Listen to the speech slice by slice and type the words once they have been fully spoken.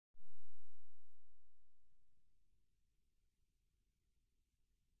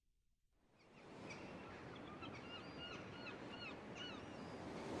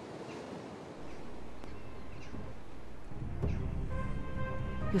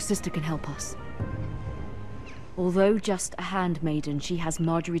Your sister can help us. Although just a handmaiden, she has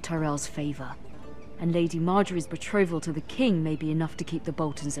Marjorie Tyrell's favor. And Lady Marjorie's betrothal to the king may be enough to keep the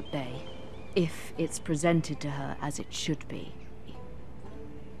Boltons at bay. If it's presented to her as it should be.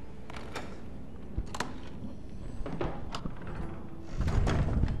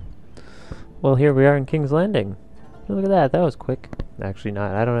 Well, here we are in King's Landing. Look at that. That was quick. Actually,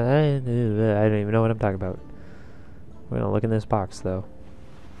 not. I don't even know what I'm talking about. We're gonna look in this box, though.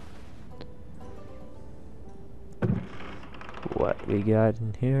 What we got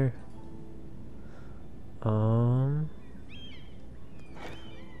in here?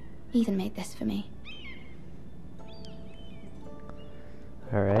 Ethan made this for me.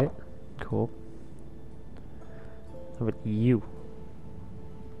 Alright. Cool. How about you?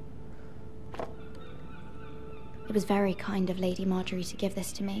 It was very kind of Lady Marjorie to give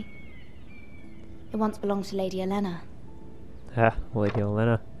this to me. It once belonged to Lady Olenna. Ah, Lady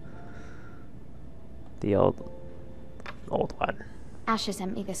Olenna. The old one. Asher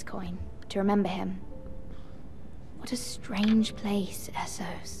sent me this coin to remember him. What a strange place,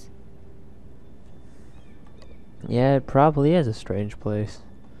 Essos. Yeah, it probably is a strange place.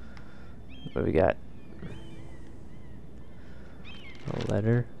 What do we got? A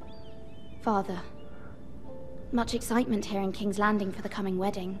letter. Father. Much excitement here in King's Landing for the coming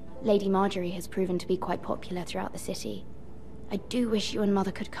wedding. Lady Marjorie has proven to be quite popular throughout the city. I do wish you and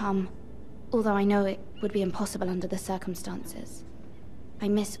Mother could come, although I know it would be impossible under the circumstances. I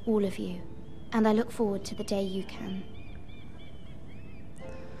miss all of you, and I look forward to the day you can.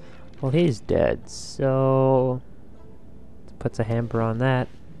 Well, he's dead, so puts a hamper on that.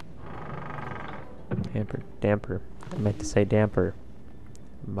 Damper. I meant to say damper.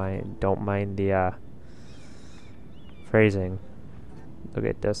 Don't mind the phrasing. Look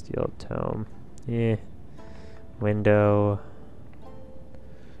at dusty old tome. Yeah. Window.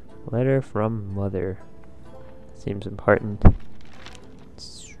 Letter from Mother. Seems important.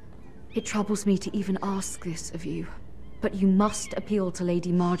 It troubles me to even ask this of you, but you must appeal to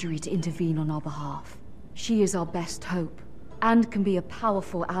Lady Marjorie to intervene on our behalf. She is our best hope, and can be a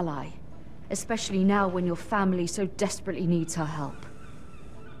powerful ally, especially now when your family so desperately needs her help.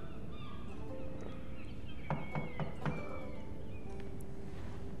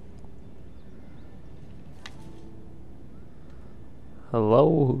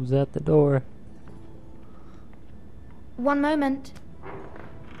 Hello, who's at the door? One moment.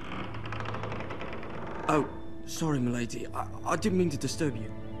 Oh, sorry, milady. I didn't mean to disturb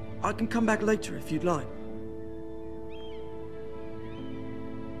you. I can come back later if you'd like.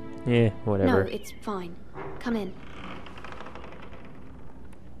 Yeah, whatever. No, it's fine. Come in.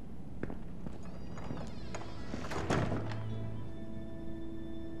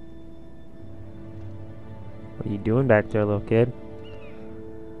 What are you doing back there, little kid?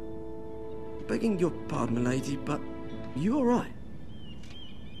 Begging your pardon, milady, but you alright?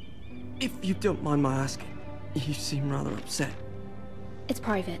 If you don't mind my asking, you seem rather upset. It's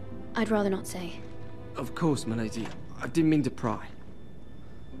private. I'd rather not say. Of course, milady. I didn't mean to pry.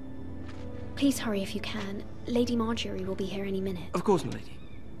 Please hurry if you can. Lady Marjorie will be here any minute. Of course, milady.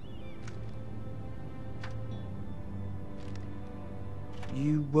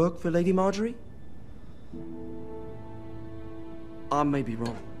 You work for Lady Marjorie? I may be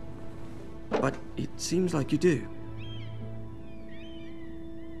wrong, but it seems like you do.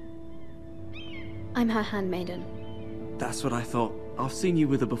 I'm her handmaiden. That's what I thought. I've seen you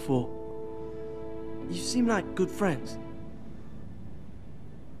with her before. You seem like good friends.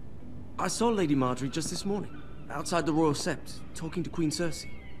 I saw Lady Marjorie just this morning, outside the Royal Sept, talking to Queen Cersei.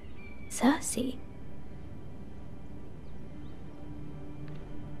 Cersei?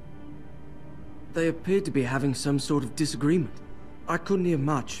 They appeared to be having some sort of disagreement. I couldn't hear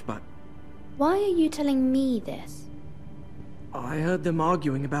much, but Why are you telling me this? I heard them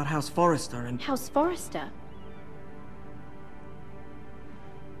arguing about House Forrester and... House Forrester?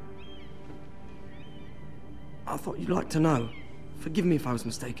 I thought you'd like to know. Forgive me if I was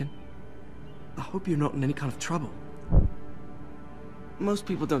mistaken. I hope you're not in any kind of trouble. Most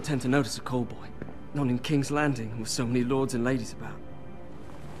people don't tend to notice a call boy. Not in King's Landing, with so many lords and ladies about.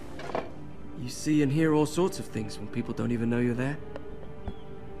 You see and hear all sorts of things when people don't even know you're there.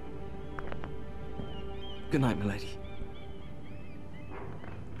 Good night, milady.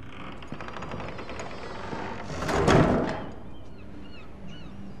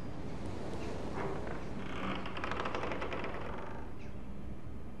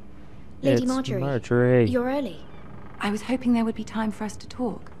 Lady It's Marjorie. You're early. I was hoping there would be time for us to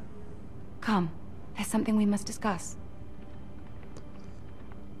talk. Come, there's something we must discuss.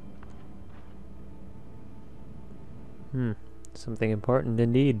 Something important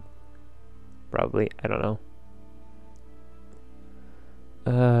indeed. Probably, I don't know.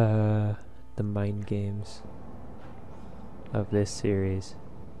 The mind games of this series.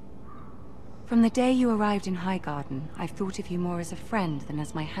 From the day you arrived in Highgarden, I've thought of you more as a friend than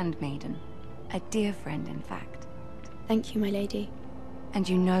as my handmaiden. A dear friend, in fact. Thank you, my lady. And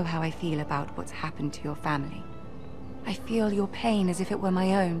you know how I feel about what's happened to your family. I feel your pain as if it were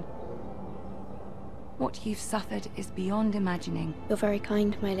my own. What you've suffered is beyond imagining. You're very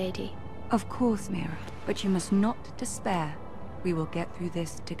kind, my lady. Of course, Mira, but you must not despair. We will get through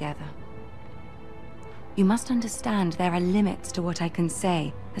this together. You must understand there are limits to what I can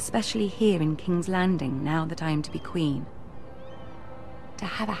say, especially here in King's Landing, now that I am to be queen. To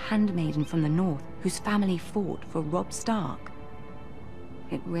have a handmaiden from the north whose family fought for Robb Stark.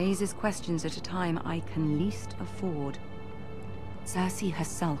 It raises questions at a time I can least afford. Cersei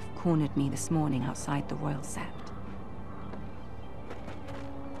herself cornered me this morning outside the Royal Sept.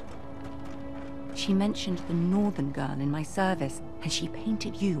 She mentioned the northern girl in my service, and she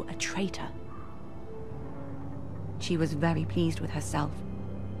painted you a traitor. She was very pleased with herself.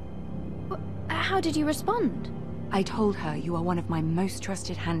 How did you respond? I told her you are one of my most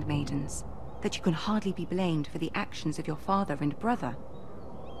trusted handmaidens, that you can hardly be blamed for the actions of your father and brother.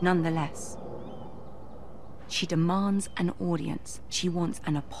 Nonetheless, she demands an audience. She wants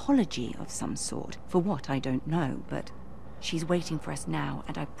an apology of some sort, for what I don't know, but she's waiting for us now,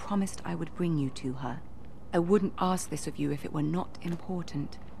 and I promised I would bring you to her. I wouldn't ask this of you if it were not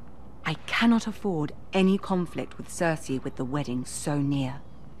important. I cannot afford any conflict with Cersei with the wedding so near.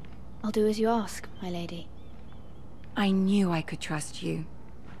 I'll do as you ask, my lady. I knew I could trust you.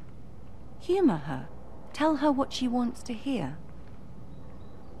 Humor her. Tell her what she wants to hear.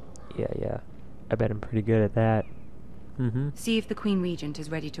 Yeah. I bet I'm pretty good at that. See if the Queen Regent is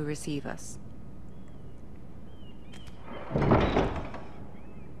ready to receive us.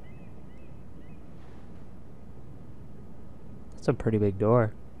 That's a pretty big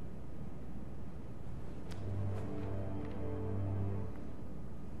door.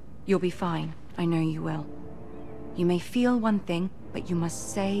 You'll be fine. I know you will. You may feel one thing, but you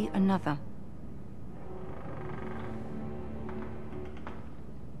must say another.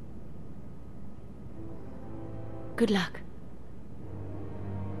 Good luck.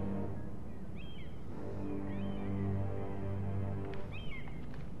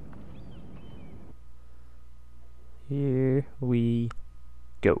 Here we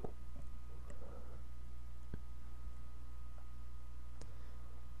go.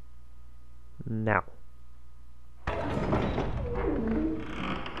 Now.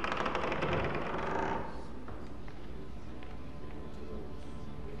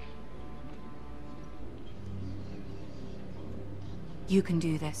 You can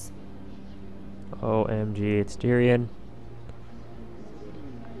do this. OMG, it's Tyrion.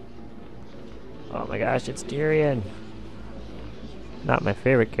 Oh my gosh, it's Tyrion. Not my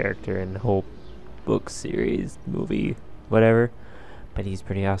favorite character in the whole book series, movie, whatever. But he's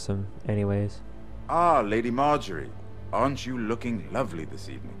pretty awesome anyways. Ah, Lady Marjorie. Aren't you looking lovely this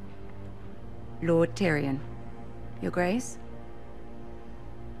evening? Lord Tyrion. Your Grace?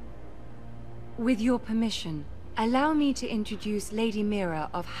 With your permission, allow me to introduce Lady Mira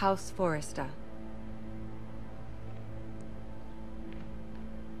of House Forrester.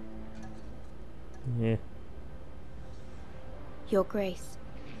 Yeah. Your Grace.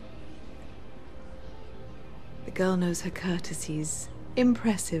 The girl knows her courtesies.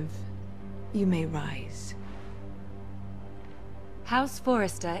 Impressive. You may rise. House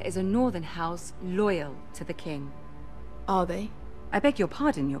Forrester is a northern house loyal to the king. Are they? I beg your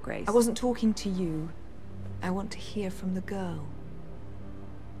pardon, Your Grace. I wasn't talking to you. I want to hear from the girl.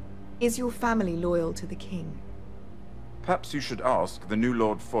 Is your family loyal to the king? Perhaps you should ask the new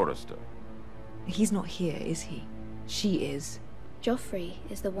Lord Forrester. He's not here, is he? She is. Joffrey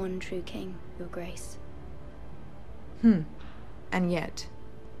is the one true king, Your Grace. And yet,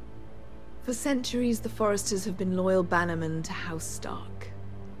 for centuries the Forresters have been loyal bannermen to House Stark.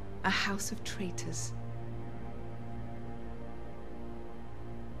 A house of traitors.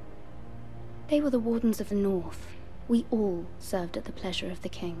 They were the Wardens of the North. We all served at the pleasure of the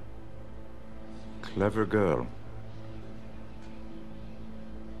king. Clever girl.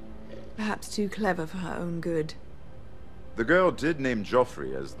 Perhaps too clever for her own good. The girl did name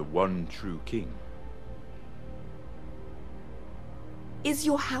Joffrey as the one true king. Is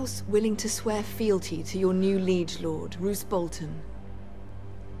your house willing to swear fealty to your new liege lord, Roose Bolton?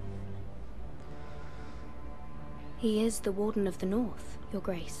 He is the Warden of the North, Your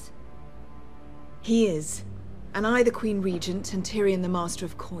Grace. He is. And I the Queen Regent and Tyrion the Master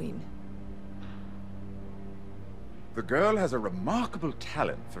of Coin. The girl has a remarkable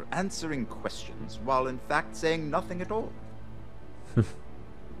talent for answering questions while in fact saying nothing at all.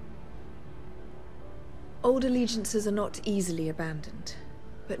 Old allegiances are not easily abandoned.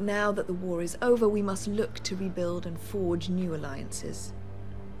 But now that the war is over, we must look to rebuild and forge new alliances.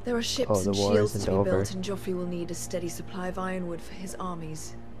 There are ships and shields to be built, and Joffrey will need a steady supply of ironwood for his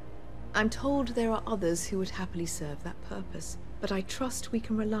armies. I'm told there are others who would happily serve that purpose, but I trust we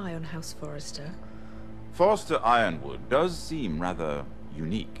can rely on House Forrester. Forster Ironwood does seem rather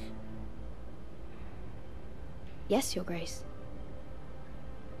unique. Yes, Your Grace.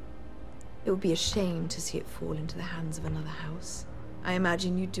 It would be a shame to see it fall into the hands of another house. I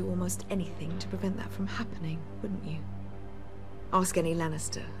imagine you'd do almost anything to prevent that from happening, wouldn't you? Ask any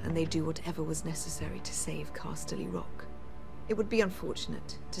Lannister, and they'd do whatever was necessary to save Casterly Rock. It would be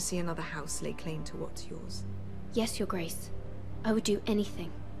unfortunate to see another house lay claim to what's yours. Yes, Your Grace. I would do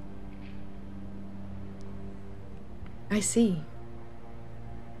anything. I see.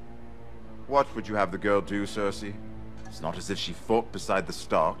 What would you have the girl do, Cersei? It's not as if she fought beside the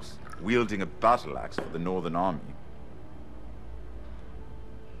Starks, wielding a battle axe for the Northern Army.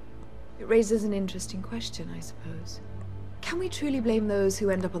 It raises an interesting question, I suppose. Can we truly blame those who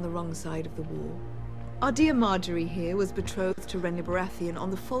end up on the wrong side of the war? Our dear Marjorie here was betrothed to Renly Baratheon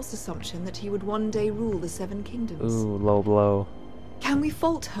on the false assumption that he would one day rule the Seven Kingdoms. Ooh, low blow. Can we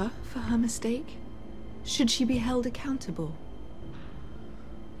fault her for her mistake? Should she be held accountable?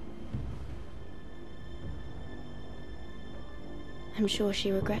 I'm sure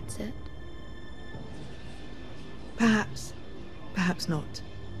she regrets it. Perhaps. Perhaps not.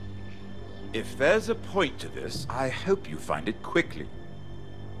 If there's a point to this, I hope you find it quickly.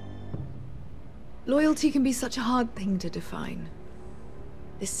 Loyalty can be such a hard thing to define.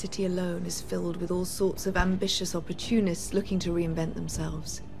 This city alone is filled with all sorts of ambitious opportunists looking to reinvent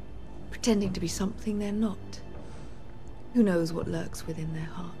themselves, pretending to be something they're not. Who knows what lurks within their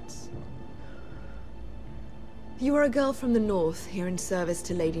hearts? You are a girl from the north, here in service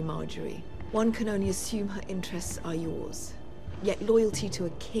to Lady Marjorie. One can only assume her interests are yours. Yet loyalty to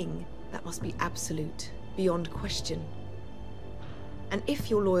a king, that must be absolute, beyond question. And if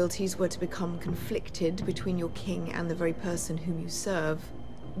your loyalties were to become conflicted between your king and the very person whom you serve,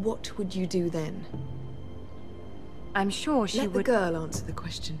 what would you do then? I'm sure she would... Let the girl answer the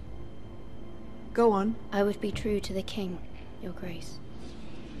question. Go on. I would be true to the king, Your Grace.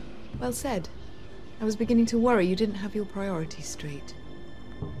 Well said. I was beginning to worry you didn't have your priorities straight.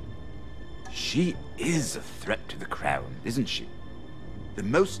 She is a threat to the crown, isn't she? The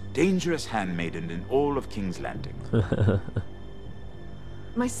most dangerous handmaiden in all of King's Landing.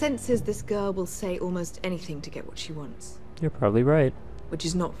 My sense is this girl will say almost anything to get what she wants. You're probably right. Which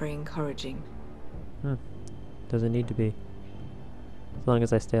is not very encouraging. Doesn't need to be. As long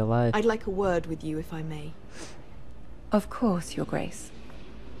as I stay alive. I'd like a word with you, if I may. Of course, Your Grace.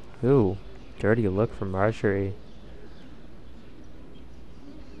 Ooh, dirty look from Marjorie.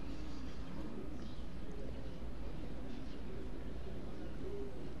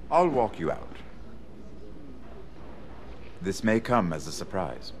 I'll walk you out. This may come as a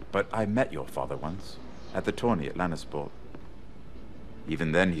surprise, but I met your father once, at the tourney at Lannisport.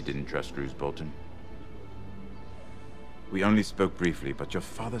 Even then he didn't trust Roose Bolton. We only spoke briefly, but your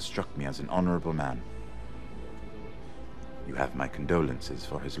father struck me as an honorable man. You have my condolences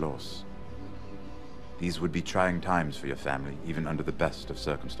for his loss. These would be trying times for your family, even under the best of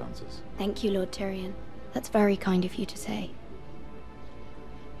circumstances. Thank you, Lord Tyrion. That's very kind of you to say.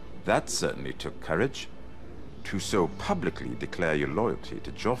 That certainly took courage. To so publicly declare your loyalty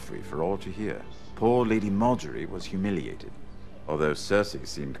to Joffrey for all to hear. Poor Lady Marjorie was humiliated, although Cersei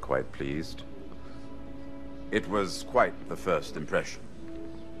seemed quite pleased. It was quite the first impression.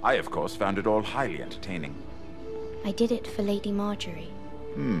 I, of course, found it all highly entertaining. I did it for Lady Marjorie.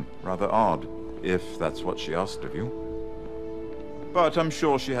 Rather odd, if that's what she asked of you. But I'm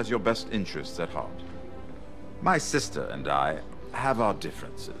sure she has your best interests at heart. My sister and I have our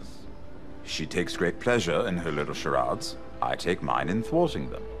differences. She takes great pleasure in her little charades. I take mine in thwarting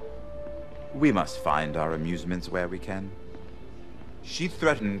them. We must find our amusements where we can. She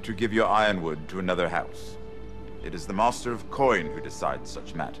threatened to give your Ironwood to another house. It is the Master of Coin who decides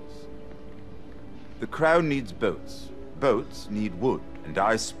such matters. The Crown needs boats. Boats need wood, and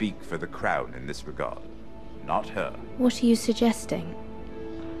I speak for the Crown in this regard, not her. What are you suggesting?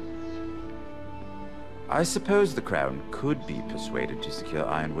 I suppose the Crown could be persuaded to secure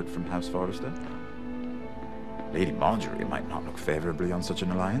Ironwood from House Forrester. Lady Marjorie might not look favorably on such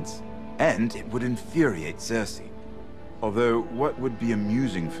an alliance, and it would infuriate Cersei. Although what would be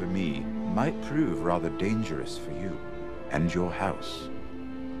amusing for me might prove rather dangerous for you and your house.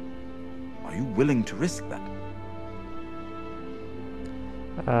 Are you willing to risk that?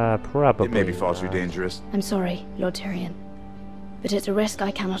 Probably. It may be far too not. dangerous. I'm sorry, Lord Tyrion, but it's a risk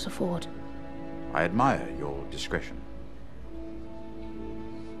I cannot afford. I admire your discretion.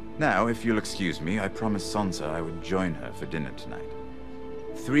 Now, if you'll excuse me, I promised Sansa I would join her for dinner tonight.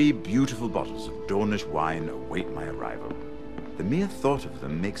 3 beautiful bottles of Dornish wine await my arrival. The mere thought of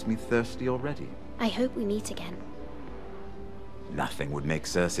them makes me thirsty already. I hope we meet again. Nothing would make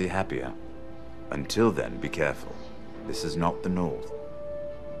Cersei happier. Until then, be careful. This is not the North.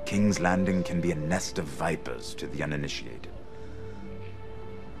 King's Landing can be a nest of vipers to the uninitiated.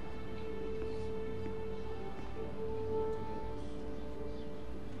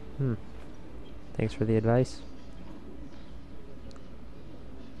 Thanks for the advice.